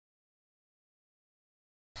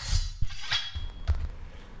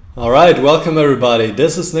Alright, welcome everybody.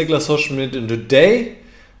 This is Niclas Huschenbeth and today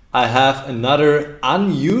I have another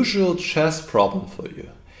unusual chess problem for you.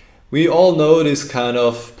 We all know these kind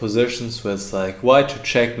of positions where it's like white to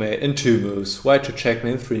checkmate in 2 moves, white to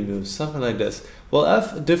checkmate in 3 moves, something like this. Well, I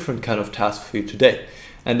have a different kind of task for you today,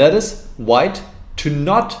 and that is white to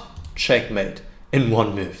not checkmate in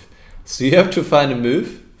 1 move. So you have to find a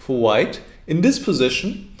move for white in this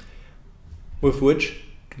position with which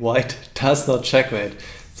white does not checkmate.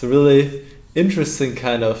 It's a really interesting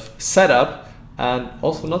kind of setup and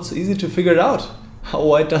also not so easy to figure it out how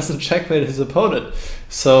white doesn't checkmate his opponent.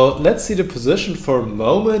 So let's see the position for a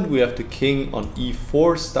moment. We have the king on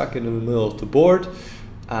e4 stuck in the middle of the board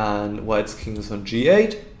and white's king is on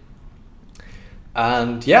g8.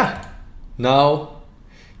 And yeah, now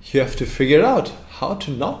you have to figure out how to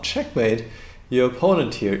not checkmate your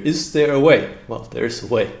opponent here. Is there a way? Well, there is a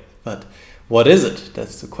way, but what is it?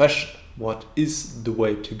 That's the question. What is the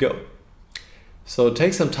way to go? So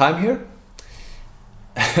take some time here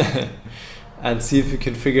and see if you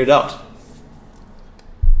can figure it out.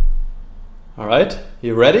 Alright,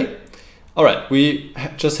 you ready? Alright, we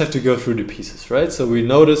just have to go through the pieces, right? So we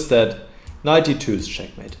notice that knight e2 is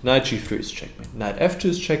checkmate, knight g3 is checkmate, knight f2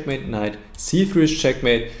 is checkmate, knight c3 is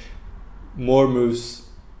checkmate. More moves,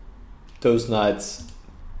 those knights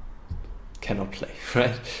cannot play,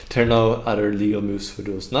 right? There are no other legal moves for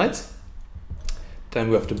those knights. Then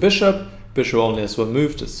we have the bishop. Bishop only has 1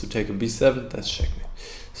 move, that's to take on b7, that's checkmate.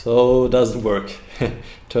 So it doesn't work in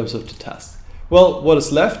terms of the task. Well, what is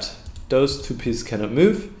left? Those 2 pieces cannot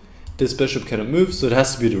move. This bishop cannot move, so it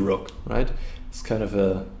has to be the rook, right? It's kind of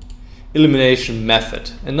a elimination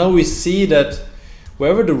method. And now we see that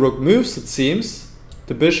wherever the rook moves, it seems,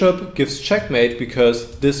 the bishop gives checkmate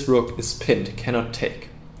because this rook is pinned, cannot take.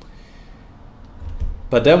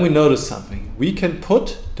 But then we notice something. We can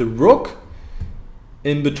put the rook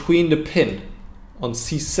in between the pin on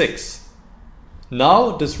c6.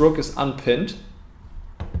 Now this rook is unpinned.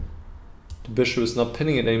 The bishop is not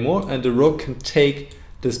pinning it anymore and the rook can take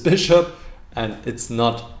this bishop and it's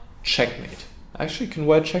not checkmate. Actually, can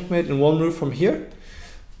white checkmate in 1 move from here?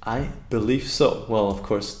 I believe so. Well, of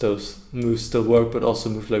course, those moves still work, but also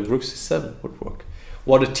moves like rook c7 would work.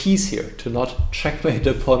 What a tease here to not checkmate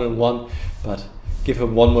the opponent 1, but give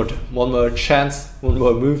him one more chance, 1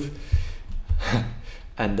 more move,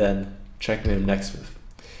 and then checkmate him next move.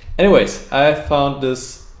 Anyways, I found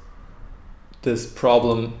this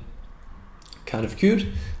problem kind of cute,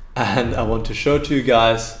 and I want to show it to you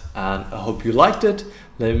guys, and I hope you liked it.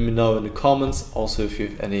 Let me know in the comments. Also, if you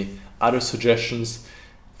have any other suggestions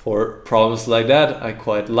for problems like that, I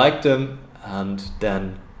quite like them, and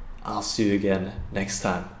then I'll see you again next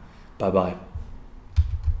time. Bye bye.